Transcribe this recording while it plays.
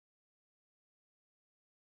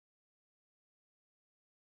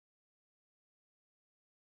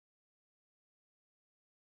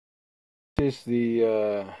This is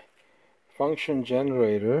the function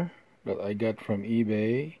generator that I got from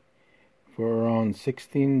eBay for around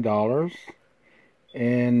 $16,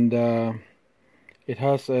 and it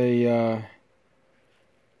has a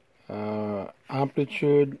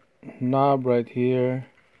amplitude knob right here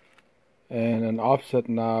and an offset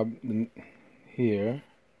knob here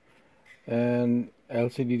and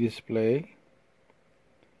LCD display.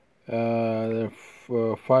 There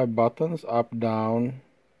are 5 buttons: up, down,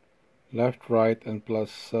 left, right, and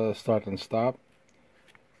plus start and stop.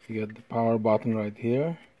 You get the power button right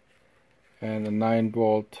here and a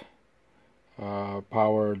 9-volt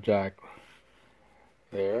power jack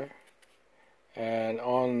there. And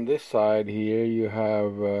on this side here you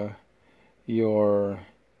have your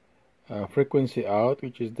frequency out,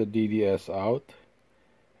 which is the DDS out,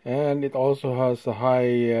 and it also has a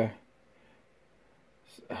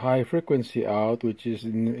high frequency out, which is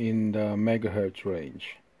in the megahertz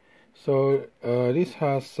range. So this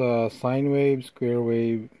has sine wave, square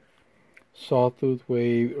wave, sawtooth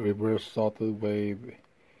wave, reverse sawtooth wave.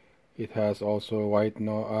 It has also white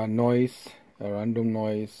noise, random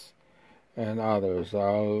noise, and others.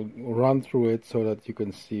 I'll run through it so that you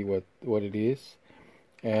can see what it is,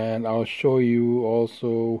 and I'll show you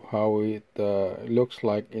also how it looks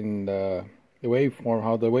like in the waveform,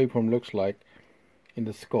 how the waveform looks like in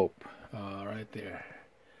the scope right there.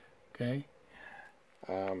 Okay,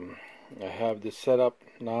 I have this set up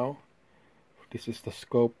now. This is the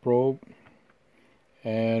scope probe,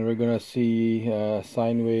 and we're gonna see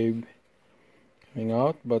sine wave coming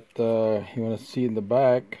out, but you want to see in the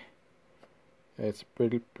back, it's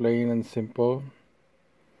pretty plain and simple.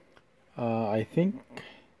 I think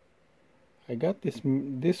I got this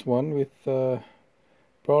one with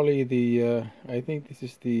probably the I think this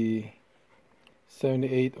is the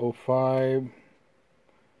 7805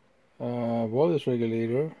 voltage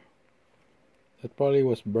regulator that probably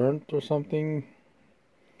was burnt or something,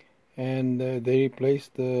 and they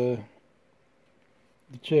replaced the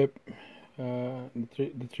chip, the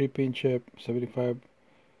 3-pin chip,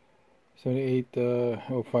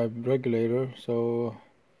 7805 regulator. So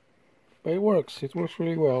but it works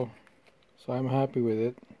really well, so I'm happy with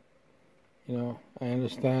it. You know, I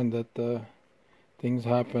understand that things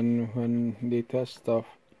happen when they test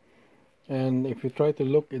stuff, and if you try to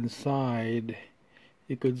look inside,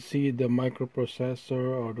 you could see the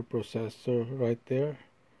microprocessor or the processor right there,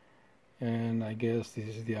 and I guess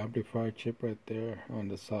this is the amplifier chip right there on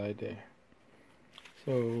the side there.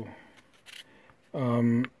 So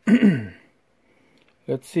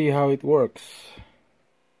let's see how it works.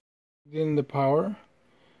 In the power,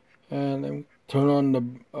 and turn on the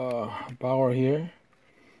power here.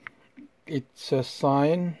 It says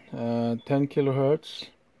sine 10 kilohertz.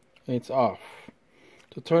 It's off.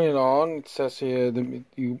 To turn it on, it says here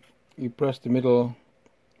you press the middle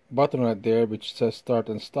button right there, which says start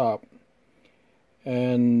and stop,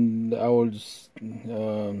 and I will just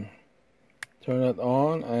turn it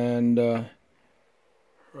on, and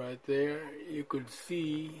right there you could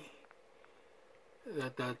see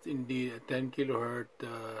that that's indeed a 10 kilohertz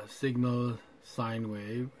signal sine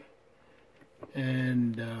wave,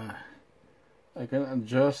 and I can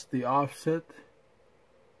adjust the offset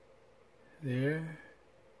there,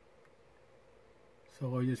 so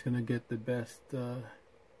we're just gonna get the best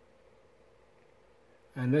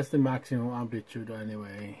and that's the maximum amplitude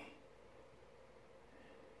anyway.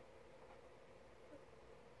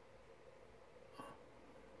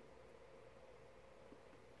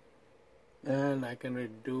 And I can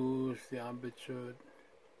reduce the amplitude,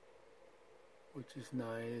 which is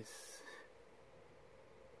nice.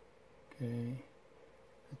 Okay,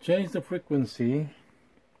 to change the frequency,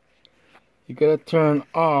 you gotta turn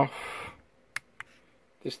off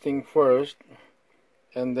this thing first,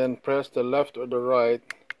 and then press the left or the right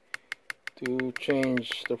to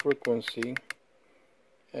change the frequency.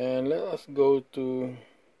 And let us go to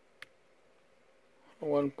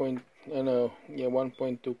 1.2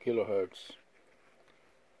 kilohertz,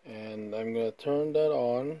 and I'm gonna turn that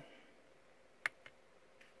on.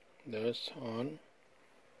 There's on,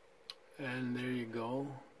 and there you go.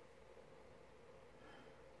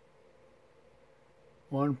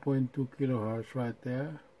 1.2 kilohertz right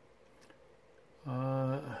there.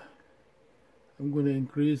 I'm going to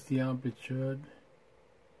increase the amplitude.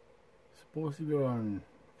 Supposed to be around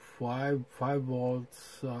 5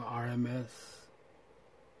 volts RMS,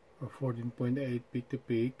 or 14.8 peak to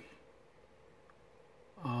peak.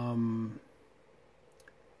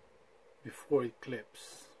 Before it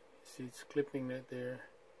clips. See, it's clipping right there.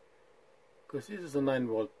 Because this is a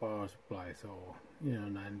 9-volt power supply, so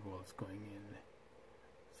 9 volts going in.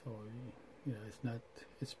 So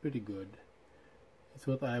it's pretty good. It's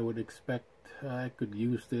what I would expect. I could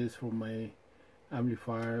use this for my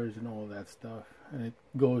amplifiers and all that stuff, and it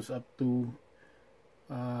goes up to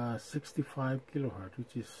 65 kilohertz,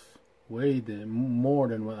 which is way more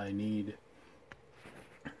than what I need.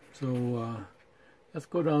 So let's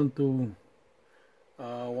go down to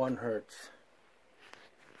 1 hertz.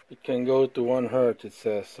 It can go to 1 hertz, it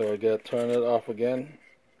says, so I gotta turn it off again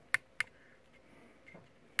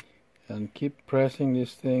and keep pressing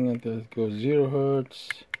this thing until it goes 0 hertz.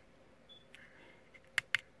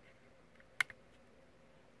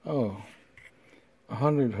 Oh,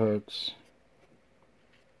 100 hertz,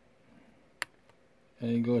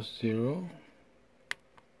 and it goes 0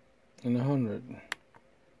 and 100.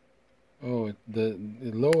 Oh, the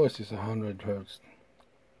lowest is 100 hertz.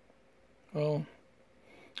 Well,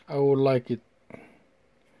 I would like it.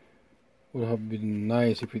 Would have been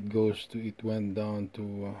nice if it went down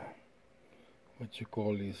to what you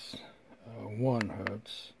call this 1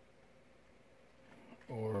 hertz,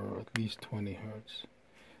 or at least 20 hertz.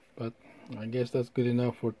 But I guess that's good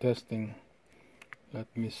enough for testing. Let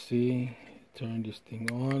me see. Turn this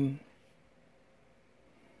thing on.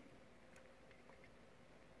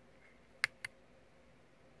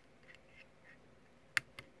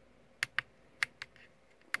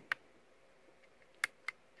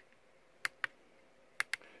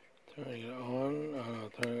 Turn it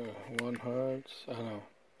on. Turn 1 hertz.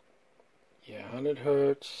 Yeah, 100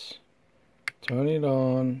 hertz. Turn it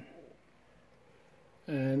on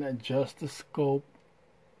and adjust the scope.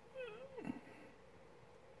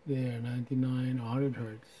 There, 99, 100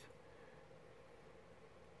 hertz.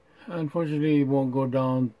 Unfortunately, it won't go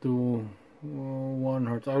down to 1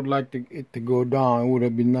 hertz. I would like it to go down. It would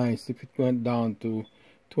have been nice if it went down to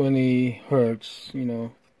 20 hertz, you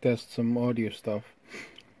know, test some audio stuff.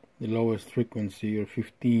 The lowest frequency, or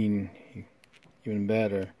 15, even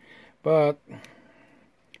better. But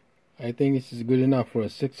I think this is good enough for a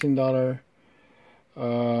 $16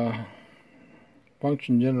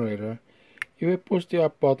 function generator. If I push the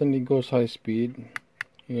up button, it goes high speed.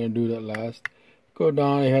 You're gonna do that last. Go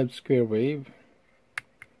down, I have square wave.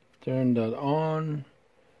 Turn that on,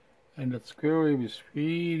 and that square wave is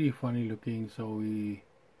really funny looking, so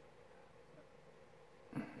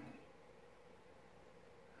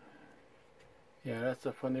yeah, that's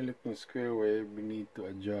a funny looking square wave. We need to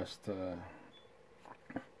adjust the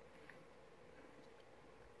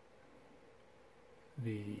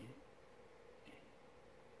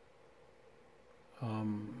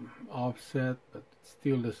offset, but it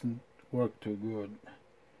still doesn't work too good.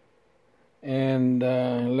 And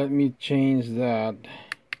let me change that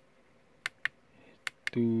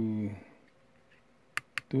to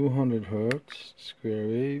 200 hertz square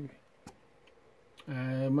wave.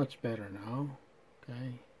 Much better now.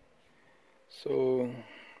 Okay, so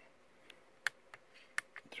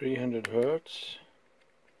 300 hertz,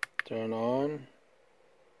 turn on.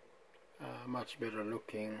 Much better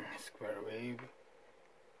looking square wave.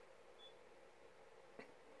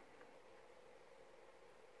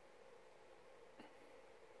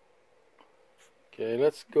 Okay,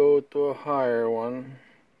 let's go to a higher one.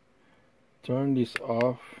 Turn this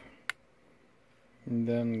off and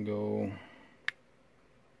then go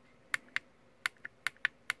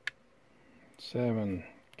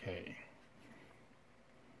 7K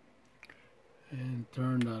and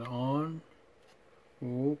turn that on.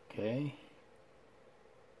 Okay,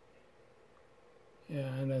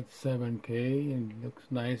 yeah, and that's 7K and it looks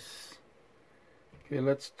nice. Okay,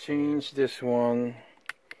 let's change this one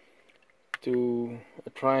to a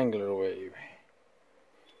triangular wave.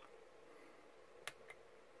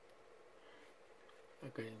 I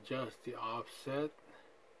can adjust the offset.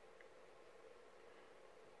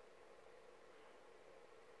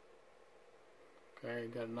 Okay,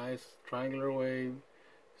 got a nice triangular wave,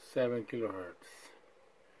 7 kilohertz.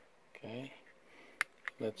 Okay,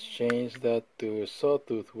 let's change that to a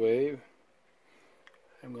Sawtooth Wave.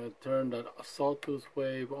 I'm going to turn that Sawtooth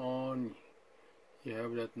Wave on. You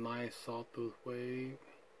have that nice Sawtooth Wave.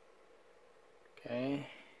 Okay,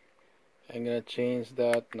 I'm going to change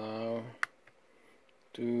that now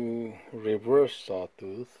to reverse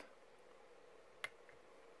Sawtooth.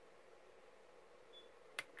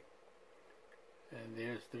 And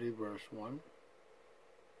there's the reverse one.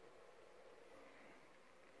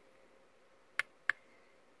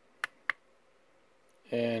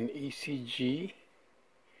 And ECG,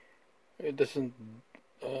 it doesn't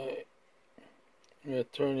I'm gonna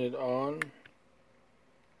turn it on,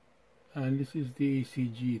 and this is the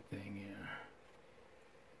ECG thing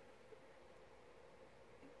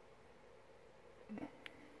here.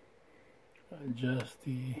 Adjust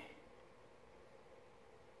the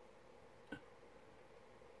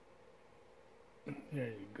There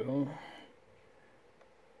you go.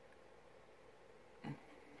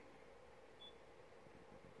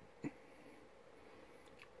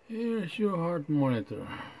 Here's your heart monitor,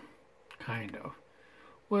 kind of.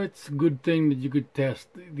 Well, it's a good thing that you could test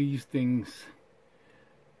these things,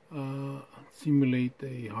 simulate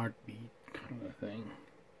a heartbeat kind of thing.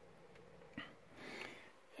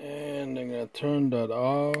 And I'm gonna turn that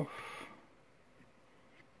off.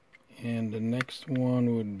 And the next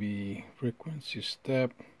one would be frequency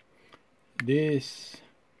step. This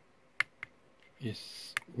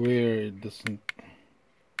is where it doesn't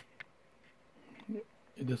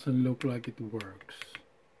look like it works.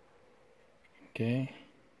 Okay,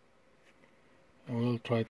 I will try